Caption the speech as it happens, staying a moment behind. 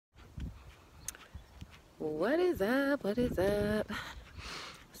What is up? What is up?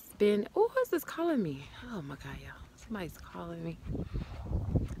 It's been, oh, who's this calling me? Oh my God, y'all. Somebody's calling me.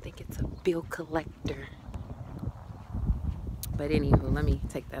 I think it's a bill collector. But anywho, let me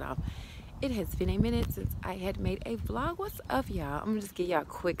take that off. It has been a minute since I had made a vlog. What's up, y'all? I'm gonna just give y'all a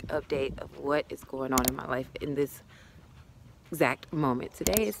quick update of what is going on in my life in this exact moment.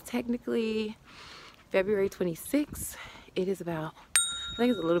 Today is technically February 26th. It is about, I think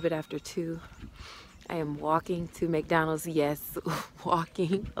it's a little bit after 2. I am walking to McDonald's. Yes,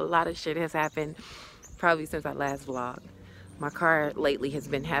 walking. A lot of shit has happened probably since I last vlogged. My car lately has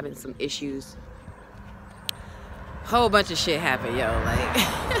been having some issues. Whole bunch of shit happened, yo. Like,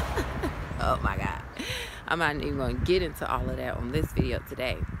 oh my God. I'm not even going to get into all of that on this video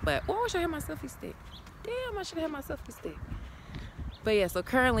today. But, oh, I wish I had my selfie stick. Damn, I should have had my selfie stick. But yeah, so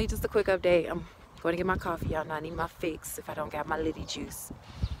currently, just a quick update. I'm going to get my coffee. Y'all know I need my fix if I don't got my Liddy juice.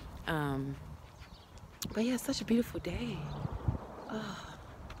 But yeah, it's such a beautiful day. Oh,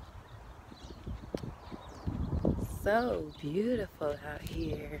 so beautiful out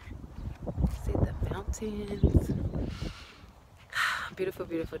here. See the mountains. Beautiful,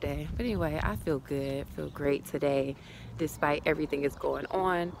 beautiful day. But anyway, I feel good, feel great today, despite everything that's going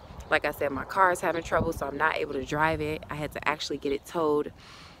on. Like I said, my car is having trouble, so I'm not able to drive it. I had to actually get it towed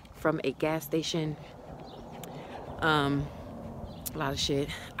from a gas station. A lot of shit.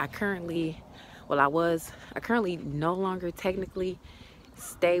 I currently no longer technically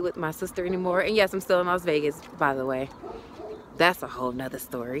stay with my sister anymore. And yes, I'm still in Las Vegas, by the way. That's a whole nother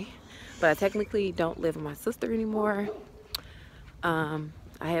story. But I technically don't live with my sister anymore. I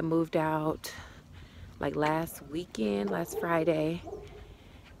had moved out like last Friday,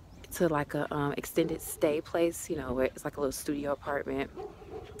 to like a extended stay place, you know, where it's like a little studio apartment.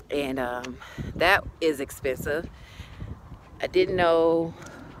 And that is expensive. I didn't know,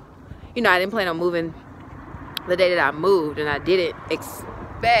 you know, I didn't plan on moving the day that I moved, and I didn't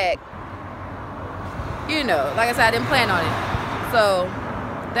expect, you know, like I said, I didn't plan on it. So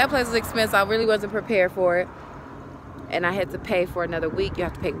that place was expensive. I really wasn't prepared for it. And I had to pay for another week. You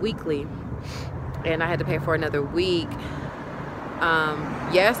have to pay weekly. And I had to pay for another week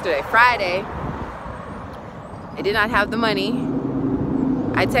yesterday, Friday. I did not have the money.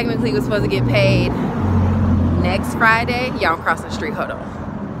 I technically was supposed to get paid next Friday. Y'all, I'm crossing the street. Hold on.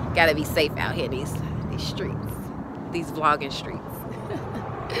 Gotta be safe out here in these streets. These vlogging streets.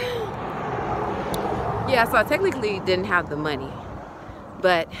 Yeah, so I technically didn't have the money.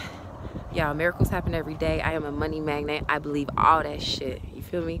 But, y'all, miracles happen every day. I am a money magnet. I believe all that shit. You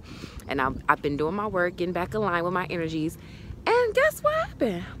feel me? And I've been doing my work, getting back aligned with my energies. And guess what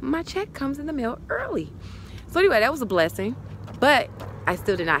happened? My check comes in the mail early. So anyway, that was a blessing. But I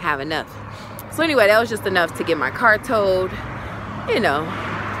still did not have enough. So anyway, that was just enough to get my car towed, you know,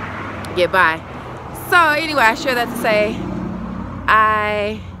 get by. So anyway, I share that to say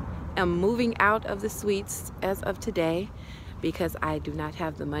I am moving out of the suites as of today because I do not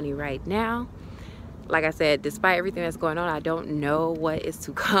have the money right now. Like I said, despite everything that's going on, I don't know what is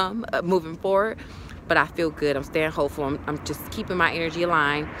to come moving forward, but I feel good. I'm staying hopeful. I'm just keeping my energy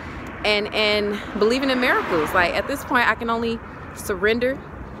aligned and believing in miracles. Like at this point, I can only surrender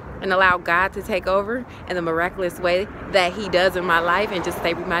and allow God to take over in the miraculous way that He does in my life, and just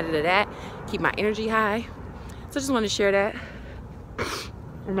stay reminded of that. Keep my energy high. So I just want to share that.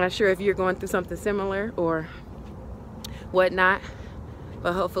 I'm not sure if you're going through something similar or whatnot,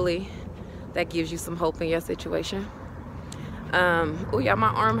 but hopefully that gives you some hope in your situation. Oh yeah, my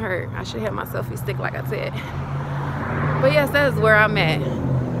arm hurt. I should have my selfie stick like I said. But yes, that is where I'm at.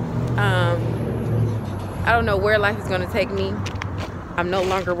 I don't know where life is going to take me. I'm no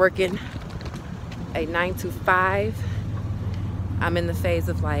longer working a 9-to-5. I'm in the phase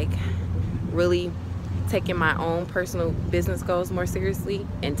of like really taking my own personal business goals more seriously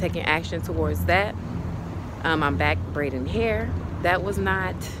and taking action towards that. I'm back braiding hair. That was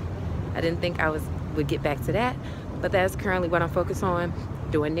not, I didn't think I would get back to that, but that's currently what I'm focused on.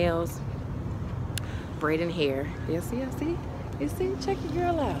 Doing nails, braiding hair. You see, you see, check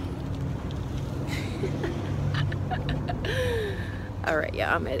your girl out. All right,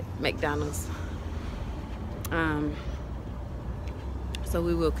 yeah, I'm at McDonald's. So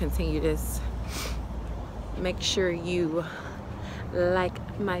we will continue this. Make sure you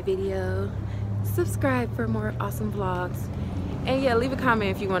like my video, subscribe for more awesome vlogs, and yeah, leave a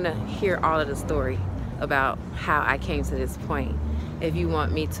comment if you want to hear all of the story about how I came to this point, if you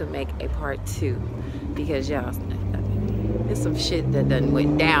want me to make a part 2, because y'all, there's some shit that done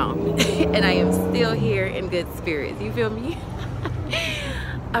went down and I am still here in good spirits. You feel me?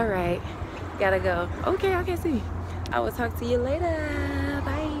 All right, gotta go. Okay, see. I will talk to you later.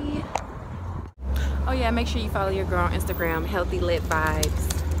 Bye. Oh yeah, make sure you follow your girl on Instagram, Healthy Lit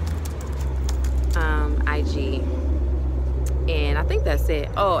Vibes, IG. And I think that's it.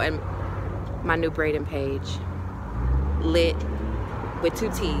 Oh, and my new braiding page, Lit with 2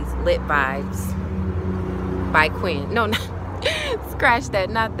 T's, Lit Vibes by Quinn. No, not, scratch that,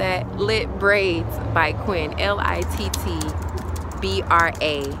 not that. Lit Braids by Quinn, LITTBRAIDS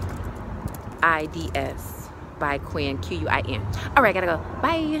by Quinn, QUIN. All right, gotta go.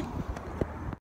 Bye.